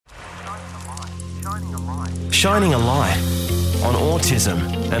Shining a light on autism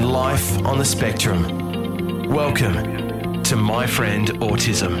and life on the spectrum. Welcome to My Friend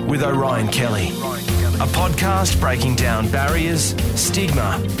Autism with Orion Kelly, a podcast breaking down barriers,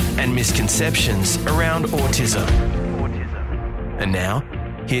 stigma, and misconceptions around autism. And now,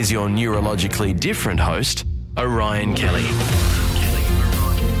 here's your neurologically different host, Orion Kelly.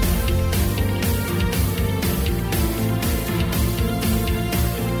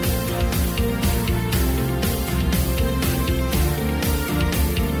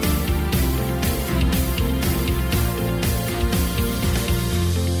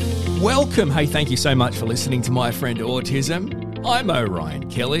 Welcome. Hey, thank you so much for listening to My Friend Autism. I'm Orion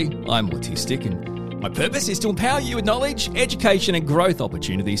Kelly. I'm autistic, and my purpose is to empower you with knowledge, education, and growth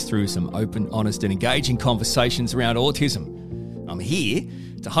opportunities through some open, honest, and engaging conversations around autism. I'm here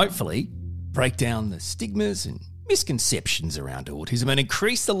to hopefully break down the stigmas and misconceptions around autism and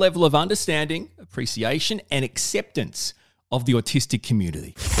increase the level of understanding, appreciation, and acceptance of the autistic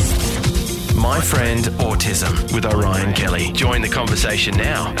community. My Friend Autism with Orion Kelly. Join the conversation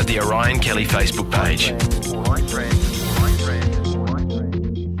now at the Orion Kelly Facebook page.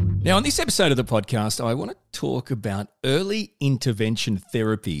 Now, on this episode of the podcast, I want to talk about early intervention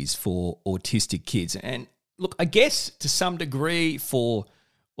therapies for autistic kids. And look, I guess to some degree for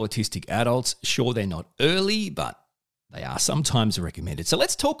autistic adults, sure, they're not early, but they are sometimes recommended. So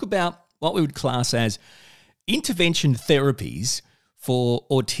let's talk about what we would class as intervention therapies for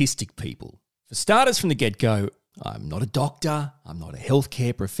autistic people. For starters, from the get-go, I'm not a doctor, I'm not a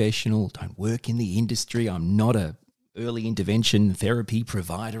healthcare professional, don't work in the industry, I'm not a early intervention therapy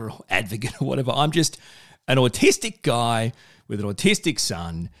provider or advocate or whatever. I'm just an autistic guy with an autistic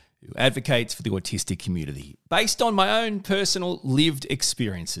son who advocates for the autistic community based on my own personal lived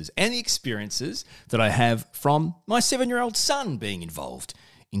experiences and the experiences that I have from my 7-year-old son being involved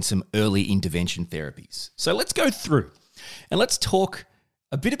in some early intervention therapies. So let's go through and let's talk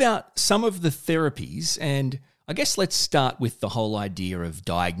a bit about some of the therapies, and I guess let's start with the whole idea of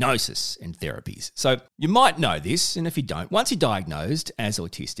diagnosis and therapies. So you might know this, and if you don't, once you're diagnosed as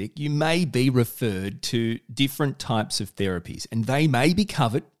autistic, you may be referred to different types of therapies, and they may be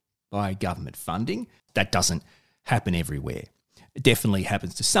covered by government funding. That doesn't happen everywhere. It definitely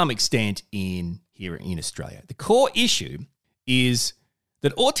happens to some extent here in Australia. The core issue is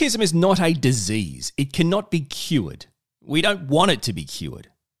that autism is not a disease. It cannot be cured. We don't want it to be cured.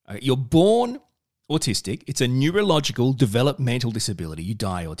 You're born autistic. It's a neurological developmental disability. You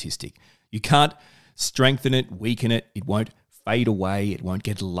die autistic. You can't strengthen it, weaken it. It won't fade away. It won't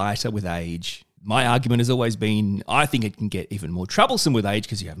get lighter with age. My argument has always been, I think it can get even more troublesome with age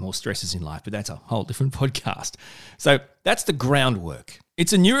because you have more stresses in life, but that's a whole different podcast. So that's the groundwork.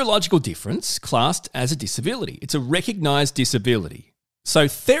 It's a neurological difference classed as a disability. It's a recognized disability. So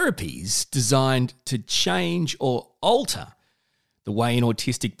therapies designed to change or alter the way an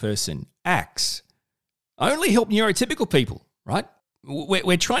autistic person acts only help neurotypical people, right?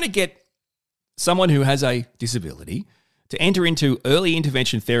 We're trying to get someone who has a disability to enter into early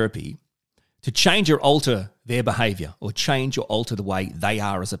intervention therapy to change or alter their behavior or change or alter the way they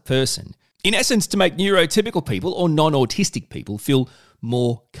are as a person. In essence, to make neurotypical people or non-autistic people feel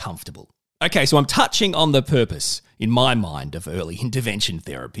more comfortable. Okay, so I'm touching on the purpose, in my mind, of early intervention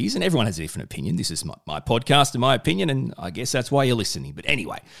therapies, and everyone has a different opinion. This is my podcast and my opinion, and I guess that's why you're listening. But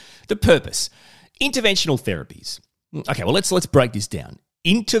anyway, the purpose. Interventional therapies. Okay, well, let's break this down.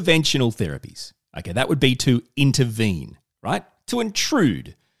 Interventional therapies. Okay, that would be to intervene, right? To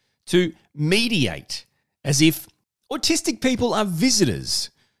intrude, to mediate, as if autistic people are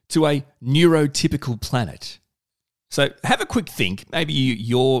visitors to a neurotypical planet. So have a quick think. Maybe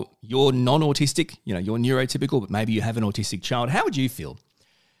you're non-autistic, you're neurotypical, but maybe you have an autistic child. How would you feel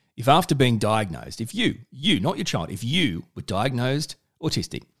if after being diagnosed, if you, not your child, if you were diagnosed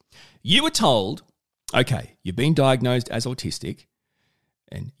autistic, you were told, okay, you've been diagnosed as autistic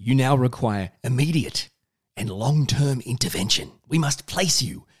and you now require immediate and long-term intervention. We must place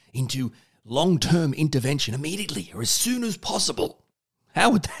you into long-term intervention immediately or as soon as possible. How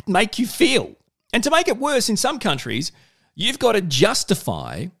would that make you feel? And to make it worse, in some countries, you've got to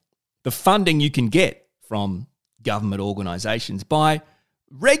justify the funding you can get from government organisations by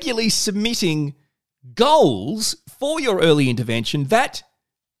regularly submitting goals for your early intervention that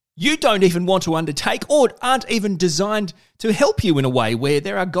you don't even want to undertake or aren't even designed to help you in a way where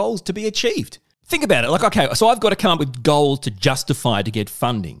there are goals to be achieved. Think about it. Like, okay, so I've got to come up with goals to justify to get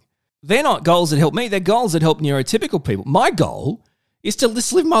funding. They're not goals that help me. They're goals that help neurotypical people. My goal is to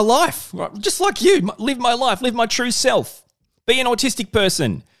just live my life, right? Just like you, live my life, live my true self, be an autistic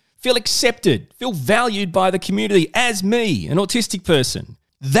person, feel accepted, feel valued by the community as me, an autistic person.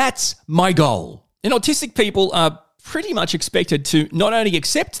 That's my goal. And autistic people are pretty much expected to not only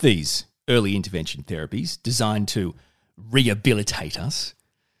accept these early intervention therapies designed to rehabilitate us,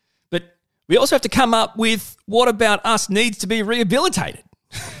 but we also have to come up with what about us needs to be rehabilitated.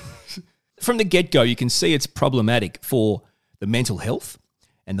 From the get-go, you can see it's problematic for the mental health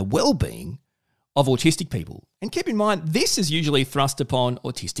and the well-being of autistic people. And keep in mind, this is usually thrust upon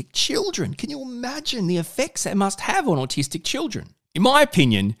autistic children. Can you imagine the effects that must have on autistic children? In my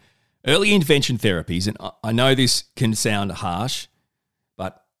opinion, early intervention therapies, and I know this can sound harsh,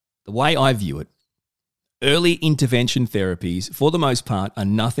 but the way I view it, early intervention therapies, for the most part, are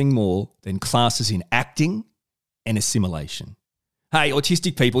nothing more than classes in acting and assimilation. Hey,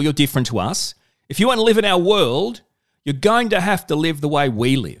 autistic people, you're different to us. If you want to live in our world, you're going to have to live the way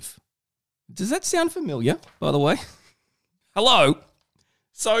we live. Does that sound familiar, by the way? Hello?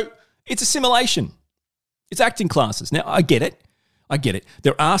 So it's assimilation. It's acting classes. Now, I get it.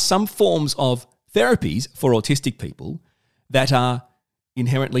 There are some forms of therapies for autistic people that are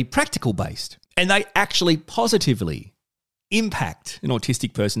inherently practical based, and they actually positively impact an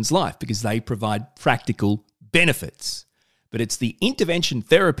autistic person's life because they provide practical benefits. But it's the intervention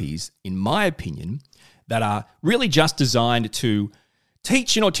therapies, in my opinion, that are really just designed to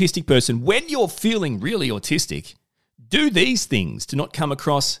teach an autistic person, when you're feeling really autistic, do these things to not come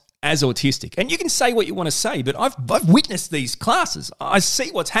across as autistic. And you can say what you want to say, but I've witnessed these classes. I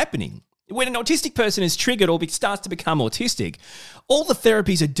see what's happening. When an autistic person is triggered or starts to become autistic, all the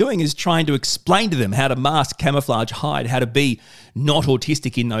therapies are doing is trying to explain to them how to mask, camouflage, hide, how to be not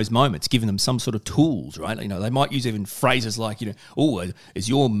autistic in those moments, giving them some sort of tools, right? You know, they might use even phrases like, oh, is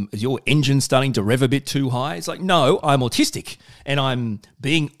your engine starting to rev a bit too high? It's like, no, I'm autistic and I'm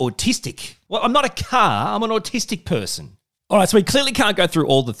being autistic. Well, I'm not a car, I'm an autistic person. All right, so we clearly can't go through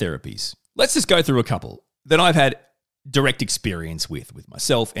all the therapies. Let's just go through a couple that I've had direct experience with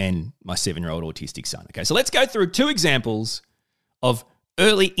myself and my 7-year-old autistic son. Okay, so let's go through 2 examples of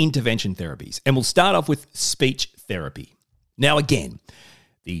early intervention therapies, and we'll start off with speech therapy. Now, again,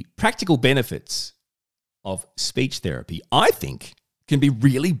 the practical benefits of speech therapy, I think, can be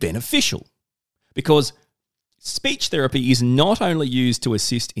really beneficial because speech therapy is not only used to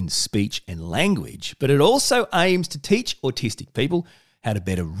assist in speech and language, but it also aims to teach autistic people how to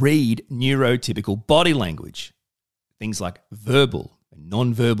better read neurotypical body language. Things like verbal and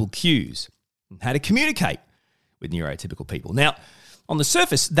non-verbal cues, and how to communicate with neurotypical people. Now, on the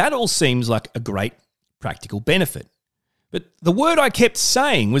surface, that all seems like a great practical benefit. But the word I kept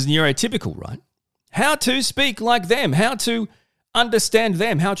saying was neurotypical, right? How to speak like them, how to understand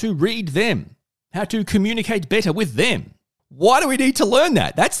them, how to read them, how to communicate better with them. Why do we need to learn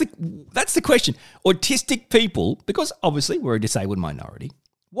that? That's the question. Autistic people, because obviously we're a disabled minority,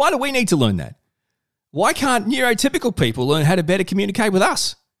 why do we need to learn that? Why can't neurotypical people learn how to better communicate with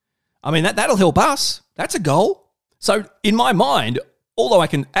us? I mean, that'll help us. That's a goal. So in my mind, although I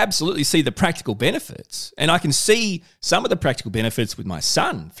can absolutely see the practical benefits, and I can see some of the practical benefits with my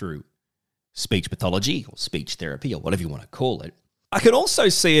son through speech pathology or speech therapy or whatever you want to call it, I can also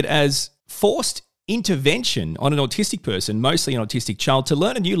see it as forced intervention on an autistic person, mostly an autistic child, to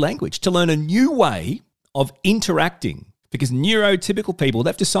learn a new language, to learn a new way of interacting. Because neurotypical people,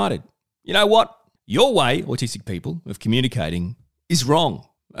 they've decided, you know what? Your way, autistic people, of communicating is wrong.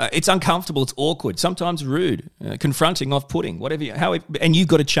 It's uncomfortable, it's awkward, sometimes rude, confronting, off-putting, and you've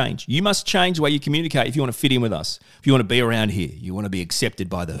got to change. You must change the way you communicate if you want to fit in with us, if you want to be around here, you want to be accepted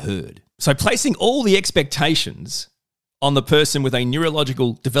by the herd. So placing all the expectations on the person with a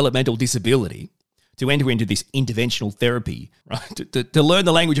neurological developmental disability to enter into this interventional therapy, right? To learn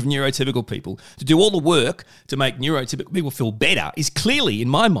the language of neurotypical people, to do all the work to make neurotypical people feel better is clearly, in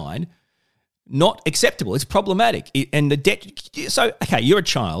my mind, not acceptable. It's problematic. Okay, you're a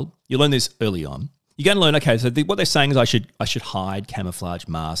child. You learn this early on. You're going to learn, okay, so what they're saying is I should hide, camouflage,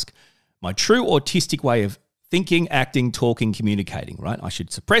 mask my true autistic way of thinking, acting, talking, communicating, right? I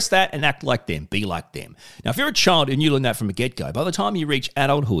should suppress that and act like them, be like them. Now, if you're a child and you learn that from a get-go, by the time you reach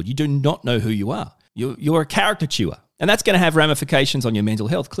adulthood, you do not know who you are. You're a caricature. And that's going to have ramifications on your mental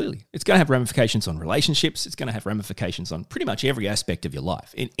health, clearly. It's going to have ramifications on relationships. It's going to have ramifications on pretty much every aspect of your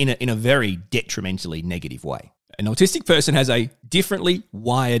life in a very detrimentally negative way. An autistic person has a differently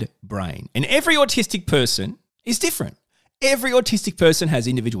wired brain. And every autistic person is different. Every autistic person has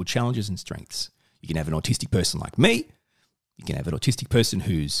individual challenges and strengths. You can have an autistic person like me. You can have an autistic person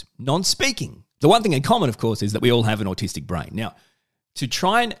who's non-speaking. The one thing in common, of course, is that we all have an autistic brain. Now, to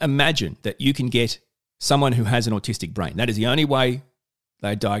try and imagine that you can get someone who has an autistic brain, that is the only way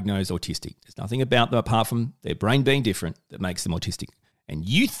they're diagnosed autistic. There's nothing about them apart from their brain being different that makes them autistic. And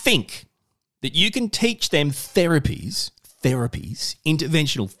you think that you can teach them therapies,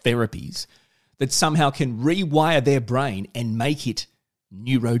 interventional therapies, that somehow can rewire their brain and make it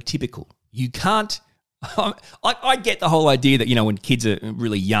neurotypical. You can't. I get the whole idea that, when kids are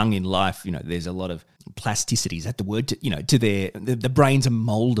really young in life, there's a lot of plasticity. Is that the word? To the brains are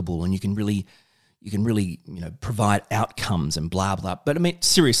moldable, and you can really provide outcomes and blah blah. But I mean,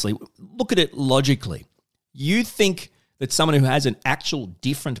 seriously, look at it logically. You think that someone who has an actual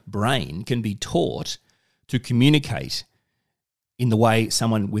different brain can be taught to communicate in the way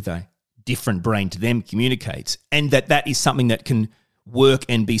someone with a different brain to them communicates, and that is something that can work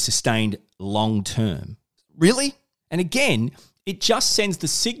and be sustained long term? Really? And again, it just sends the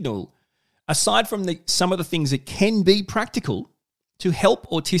signal, aside from some of the things that can be practical to help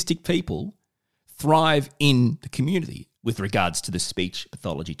autistic people thrive in the community with regards to the speech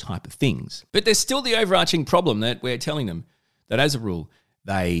pathology type of things. But there's still the overarching problem that we're telling them that as a rule,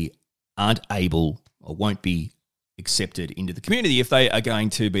 they aren't able or won't be accepted into the community if they are going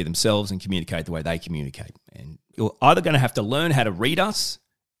to be themselves and communicate the way they communicate. And you're either going to have to learn how to read us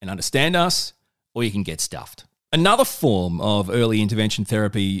and understand us, or you can get stuffed. Another form of early intervention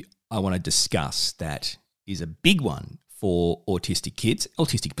therapy I want to discuss that is a big one for autistic kids,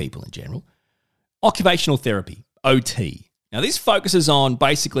 autistic people in general, occupational therapy, OT. Now, this focuses on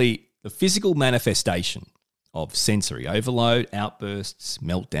basically the physical manifestation of sensory overload, outbursts,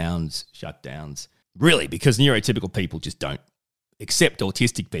 meltdowns, shutdowns. Really, because neurotypical people just don't accept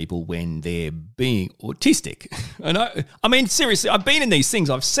autistic people when they're being autistic. And I mean, seriously, I've been in these things.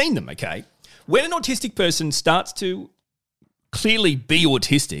 I've seen them, okay? When an autistic person starts to clearly be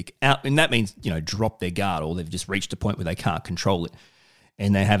autistic, and that means, drop their guard, or they've just reached a point where they can't control it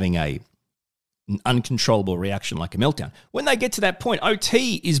and they're having an uncontrollable reaction like a meltdown. When they get to that point,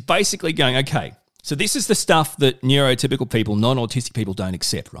 OT is basically going, okay, so this is the stuff that neurotypical people, non-autistic people don't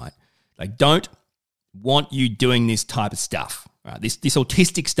accept, right? They don't want you doing this type of stuff, right? This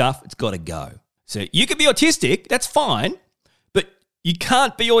autistic stuff, it's got to go. So you can be autistic, that's fine, but you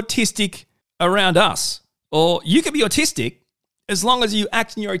can't be autistic around us. Or you can be autistic as long as you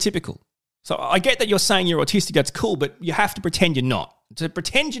act neurotypical. So I get that you're saying you're autistic, that's cool, but you have to pretend you're not. To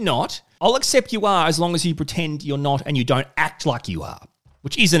pretend you're not, I'll accept you are as long as you pretend you're not and you don't act like you are,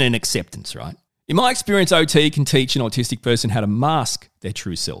 which isn't an acceptance, right? In my experience, OT can teach an autistic person how to mask their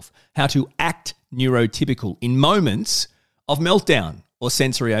true self, how to act neurotypical in moments of meltdown or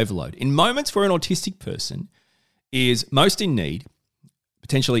sensory overload, in moments where an autistic person is most in need,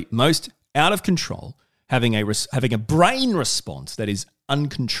 potentially most out of control, having a brain response that is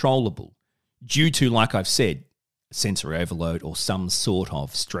uncontrollable due to, like I've said, sensory overload or some sort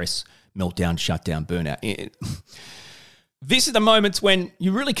of stress, meltdown, shutdown, burnout. This is the moments when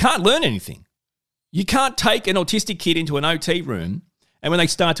you really can't learn anything. You can't take an autistic kid into an OT room and when they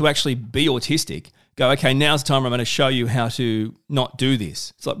start to actually be autistic, go, okay, now's the time I'm going to show you how to not do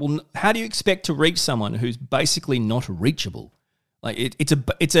this. It's like, well, how do you expect to reach someone who's basically not reachable? Like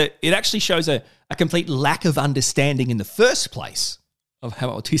it actually shows a complete lack of understanding in the first place of how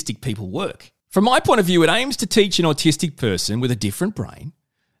autistic people work. From my point of view, it aims to teach an autistic person with a different brain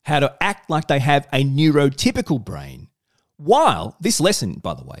how to act like they have a neurotypical brain, while this lesson,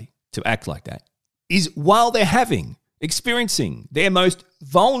 by the way, to act like that, is while they're experiencing their most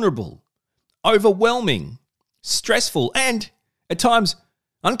vulnerable, overwhelming, stressful, and at times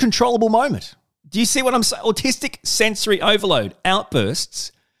uncontrollable moment. Do you see what I'm saying? Autistic sensory overload,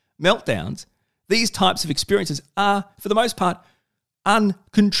 outbursts, meltdowns, these types of experiences are, for the most part,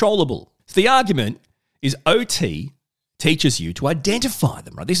 uncontrollable. So the argument is OT teaches you to identify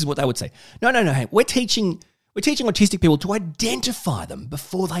them, right? This is what they would say. No, hey, we're teaching autistic people to identify them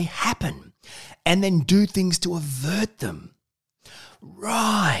before they happen and then do things to avert them.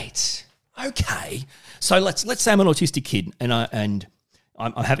 Right. Okay. So let's say I'm an autistic kid and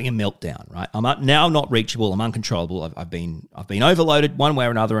I'm having a meltdown, right? I'm now not reachable. I'm uncontrollable. I've been overloaded one way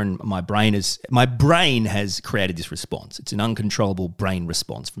or another, and my brain has created this response. It's an uncontrollable brain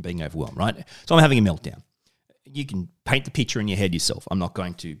response from being overwhelmed, right? So I'm having a meltdown. You can paint the picture in your head yourself. I'm not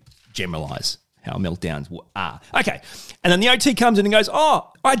going to generalize how meltdowns are. Okay. And then the OT comes in and goes,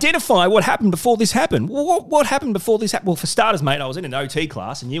 identify what happened before this happened. What happened before this happened? Well, for starters, mate, I was in an OT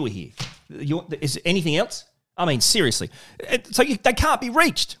class and you were here. Is there anything else? I mean, seriously. So they can't be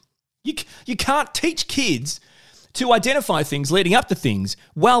reached. You can't teach kids to identify things leading up to things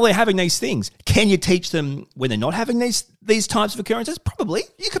while they're having these things. Can you teach them when they're not having these types of occurrences? Probably.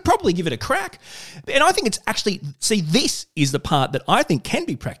 You could probably give it a crack. And I think it's actually, this is the part that I think can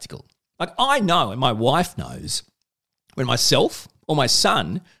be practical. Like I know, and my wife knows, when myself or my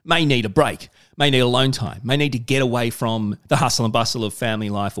son may need a break, may need alone time, may need to get away from the hustle and bustle of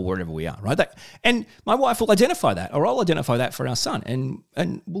family life or wherever we are, right? And my wife will identify that, or I'll identify that for our son,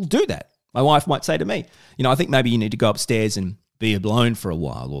 and we'll do that. My wife might say to me, I think maybe you need to go upstairs and be alone for a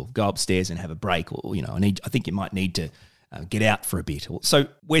while, or go upstairs and have a break, or, I think you might need to get out for a bit. So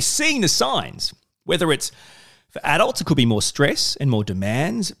we're seeing the signs, whether it's for adults, it could be more stress and more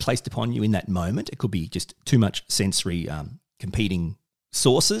demands placed upon you in that moment. It could be just too much sensory competing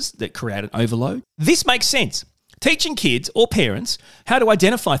sources that create an overload. This makes sense. Teaching kids or parents how to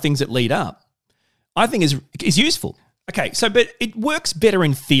identify things that lead up, I think is useful. Okay, but it works better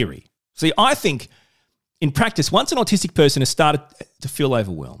in theory. See, I think in practice, once an autistic person has started to feel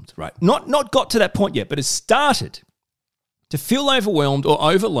overwhelmed, right? Not got to that point yet, but has started to feel overwhelmed or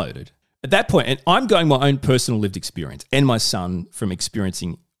overloaded, at that point, and I'm going my own personal lived experience and my son from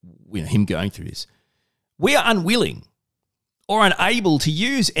experiencing him going through this, we are unwilling or unable to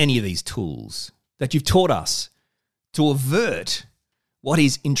use any of these tools that you've taught us to avert what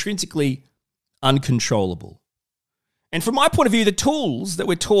is intrinsically uncontrollable. And from my point of view, the tools that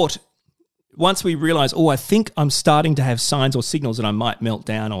we're taught, once we realize, I think I'm starting to have signs or signals that I might melt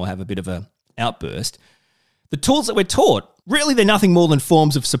down or have a bit of an outburst, the tools that we're taught, really they're nothing more than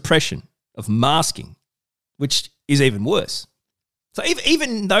forms of suppression, of masking, which is even worse. So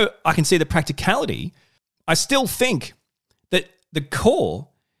even though I can see the practicality, I still think that the core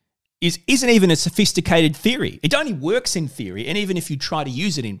isn't even a sophisticated theory. It only works in theory, and even if you try to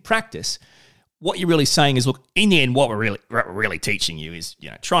use it in practice, what you're really saying is, look, in the end, what we're really teaching you is,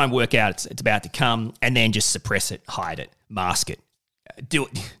 try and work out it's about to come, and then just suppress it, hide it, mask it,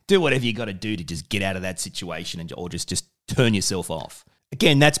 do whatever you got to do to just get out of that situation, or just turn yourself off.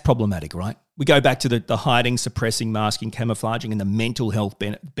 Again, that's problematic, right? We go back to the hiding, suppressing, masking, camouflaging, and the mental health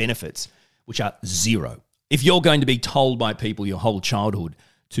benefits, which are zero. If you're going to be told by people your whole childhood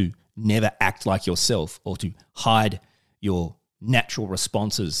to never act like yourself, or to hide your natural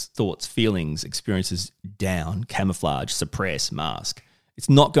responses, thoughts, feelings, experiences down, camouflage, suppress, mask, it's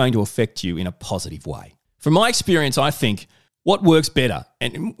not going to affect you in a positive way. From my experience, I think what works better,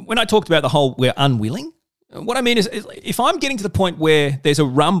 and when I talked about the whole we're unwilling, what I mean is if I'm getting to the point where there's a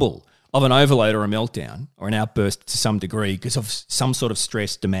rumble of an overload or a meltdown or an outburst to some degree because of some sort of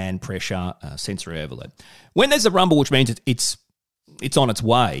stress, demand, pressure, sensory overload, when there's a rumble, which means it's on its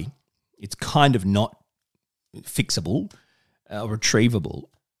way, it's kind of not fixable or retrievable,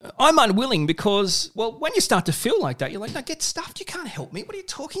 I'm unwilling because, when you start to feel like that, you're like, no, get stuffed. You can't help me. What are you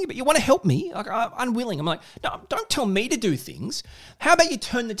talking about? You want to help me? I'm unwilling. I'm like, no, don't tell me to do things. How about you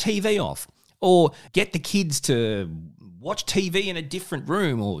turn the TV off? Or get the kids to watch TV in a different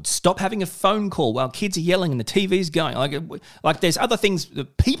room, or stop having a phone call while kids are yelling and the TV's going. Like there's other things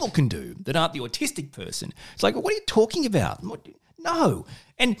that people can do that aren't the autistic person. It's like, what are you talking about? No.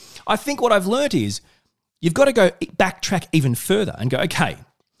 And I think what I've learned is you've got to go backtrack even further and go, okay,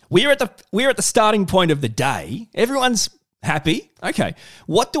 we're at the starting point of the day. Everyone's happy. Okay.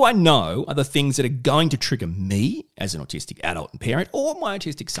 What do I know are the things that are going to trigger me as an autistic adult and parent, or my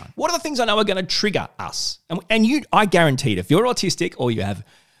autistic son? What are the things I know are going to trigger us? And I guarantee it, if you're autistic or you have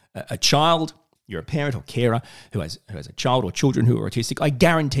a child, you're a parent or carer who has a child or children who are autistic, I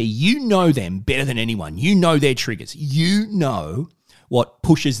guarantee you know them better than anyone. You know their triggers. You know what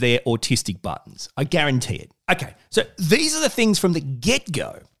pushes their autistic buttons. I guarantee it. Okay. So these are the things from the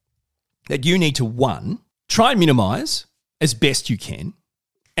get-go that you need to, one, try and minimize as best you can.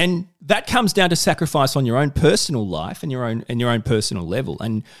 And that comes down to sacrifice on your own personal life and your own personal level.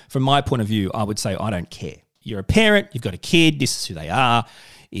 And from my point of view, I would say I don't care. You're a parent, you've got a kid, this is who they are.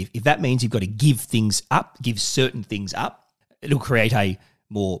 If that means you've got to give things up, give certain things up, it'll create a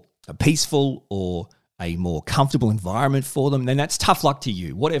more peaceful or a more comfortable environment for them, then that's tough luck to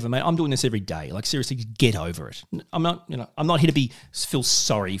you. Whatever, mate. I'm doing this every day. Like, seriously, get over it. I'm not here to feel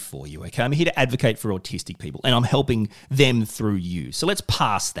sorry for you, okay? I'm here to advocate for autistic people, and I'm helping them through you. So let's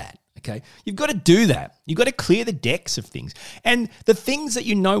pass that, okay? You've got to do that. You've got to clear the decks of things. And the things that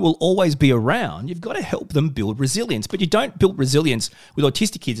you know will always be around, you've got to help them build resilience. But you don't build resilience with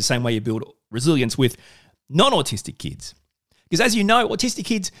autistic kids the same way you build resilience with non-autistic kids. Because as you know, autistic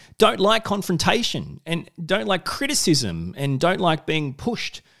kids don't like confrontation and don't like criticism and don't like being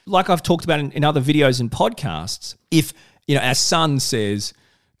pushed. Like I've talked about in other videos and podcasts, if our son says,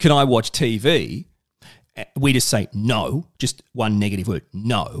 can I watch TV? We just say no, just one negative word,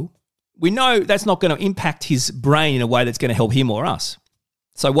 no. We know that's not going to impact his brain in a way that's going to help him or us.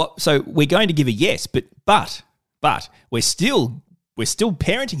 So we're going to give a yes, but we're still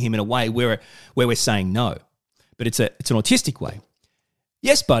parenting him in a way where we're saying no. But it's an autistic way.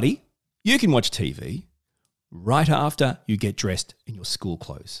 Yes, buddy, you can watch TV right after you get dressed in your school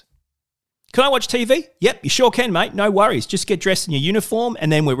clothes. Can I watch TV? Yep, you sure can, mate. No worries. Just get dressed in your uniform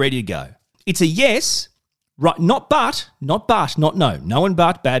and then we're ready to go. It's a yes Right, not no and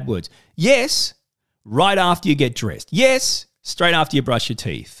but, bad words. Yes, right after you get dressed. Yes, straight after you brush your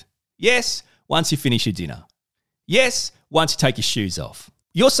teeth. Yes, once you finish your dinner. Yes, once you take your shoes off.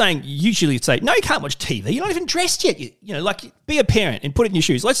 You're saying, usually you'd say, no, you can't watch TV. You're not even dressed yet. You know, like, be a parent and put it in your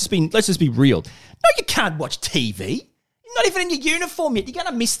shoes. Let's just be real. No, you can't watch TV. You're not even in your uniform yet. You're going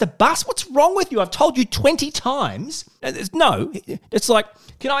to miss the bus. What's wrong with you? I've told you 20 times. No, it's like,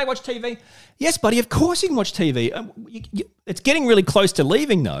 can I watch TV? Yes, buddy, of course you can watch TV. It's getting really close to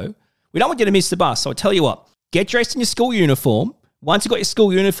leaving, though. We don't want you to miss the bus. So I tell you what, get dressed in your school uniform. Once you've got your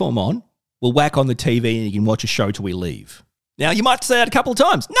school uniform on, we'll whack on the TV and you can watch a show till we leave. Now, you might say that a couple of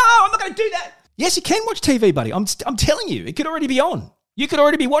times. No, I'm not going to do that. Yes, you can watch TV, buddy. I'm telling you, it could already be on. You could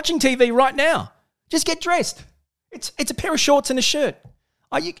already be watching TV right now. Just get dressed. It's a pair of shorts and a shirt.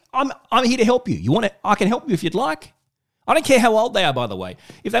 I'm here to help you. I can help you if you'd like. I don't care how old they are, by the way.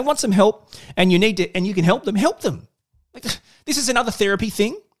 If they want some help and you can help them, help them. Like, this is another therapy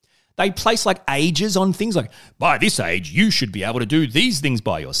thing. They place like ages on things like, by this age, you should be able to do these things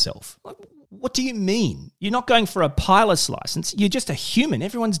by yourself. Like, what do you mean? You're not going for a pilot's license. You're just a human.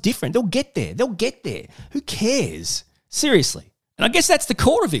 Everyone's different. They'll get there. Who cares? Seriously. And I guess that's the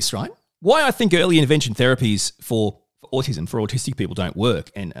core of this, right? Why I think early intervention therapies for autism, for autistic people, don't work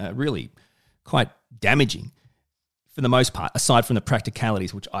and are really quite damaging for the most part, aside from the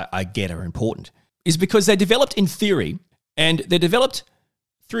practicalities, which I get are important, is because they're developed in theory and they're developed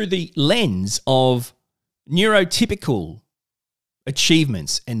through the lens of neurotypical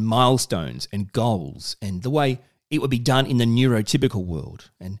achievements and milestones and goals and the way it would be done in the neurotypical world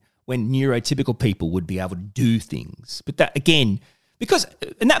and when neurotypical people would be able to do things. But that, again,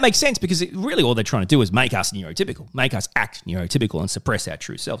 and that makes sense because really all they're trying to do is make us neurotypical, make us act neurotypical and suppress our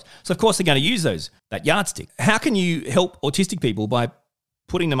true selves. So, of course, they're going to use that yardstick. How can you help autistic people by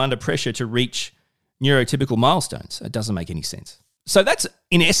putting them under pressure to reach neurotypical milestones? It doesn't make any sense. So that's,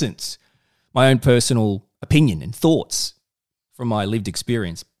 in essence, my own personal opinion and thoughts from my lived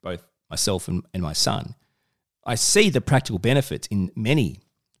experience, both myself and my son. I see the practical benefits in many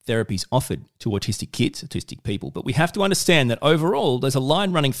therapies offered to autistic kids, autistic people, but we have to understand that overall there's a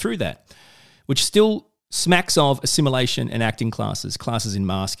line running through that, which still smacks of assimilation and acting classes in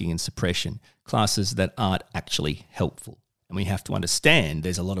masking and suppression, classes that aren't actually helpful. And we have to understand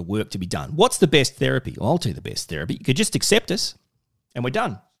there's a lot of work to be done. What's the best therapy? Well, I'll tell you the best therapy. You could just accept us and we're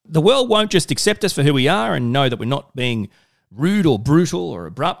done. The world won't just accept us for who we are and know that we're not being rude or brutal or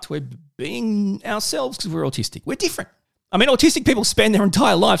abrupt. We're being ourselves because we're autistic. We're different. I mean, autistic people spend their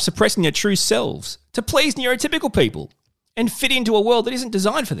entire life suppressing their true selves to please neurotypical people and fit into a world that isn't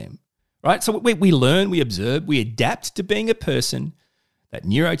designed for them, right? So we learn, we observe, we adapt to being a person that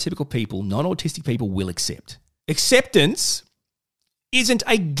neurotypical people, non-autistic people will accept. Acceptance isn't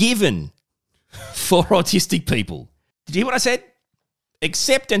a given for autistic people. Did you hear what I said?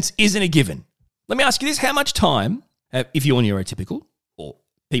 Acceptance isn't a given. Let me ask you this. How much time, if you're neurotypical, or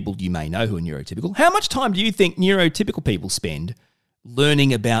people you may know who are neurotypical, how much time do you think neurotypical people spend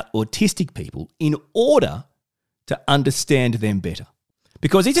learning about autistic people in order to understand them better?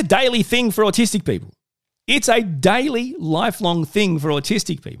 Because it's a daily thing for autistic people. It's a daily, lifelong thing for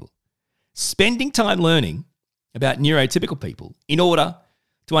autistic people. Spending time learning about neurotypical people in order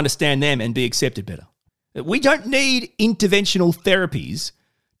to understand them and be accepted better. We don't need interventional therapies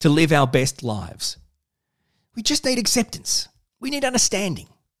to live our best lives. We just need acceptance. We need understanding.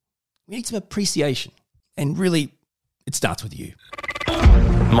 We need some appreciation. And really, it starts with you.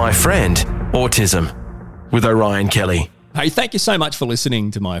 My Friend Autism with Orion Kelly. Hey, thank you so much for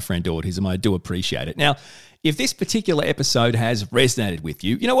listening to My Friend Autism. I do appreciate it. Now, if this particular episode has resonated with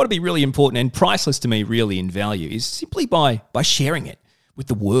you, you know what would be really important and priceless to me really in value is simply by sharing it with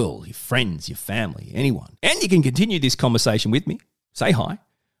the world, your friends, your family, anyone. And you can continue this conversation with me. Say hi.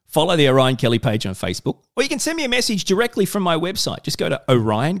 Follow the Orion Kelly page on Facebook. Or you can send me a message directly from my website. Just go to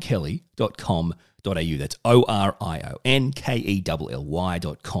orionkelly.com.au. That's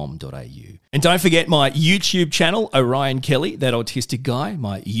ORIONKELLY.com.au. And don't forget my YouTube channel, Orion Kelly, that autistic guy.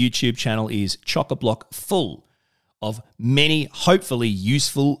 My YouTube channel is chock-a-block full of many, hopefully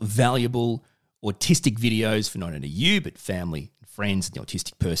useful, valuable autistic videos for not only you, but family, friends, and the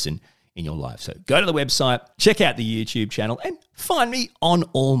autistic person in your life. So go to the website, check out the YouTube channel, and find me on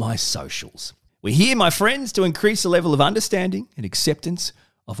all my socials. We're here, my friends, to increase the level of understanding and acceptance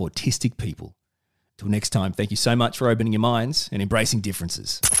of autistic people. Till next time, thank you so much for opening your minds and embracing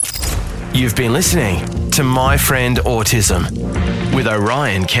differences. You've been listening to My Friend Autism with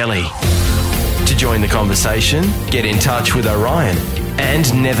Orion Kelly. To join the conversation, get in touch with Orion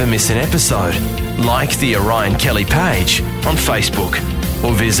and never miss an episode. Like the Orion Kelly page on Facebook.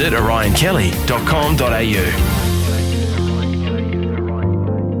 or visit orionkelly.com.au.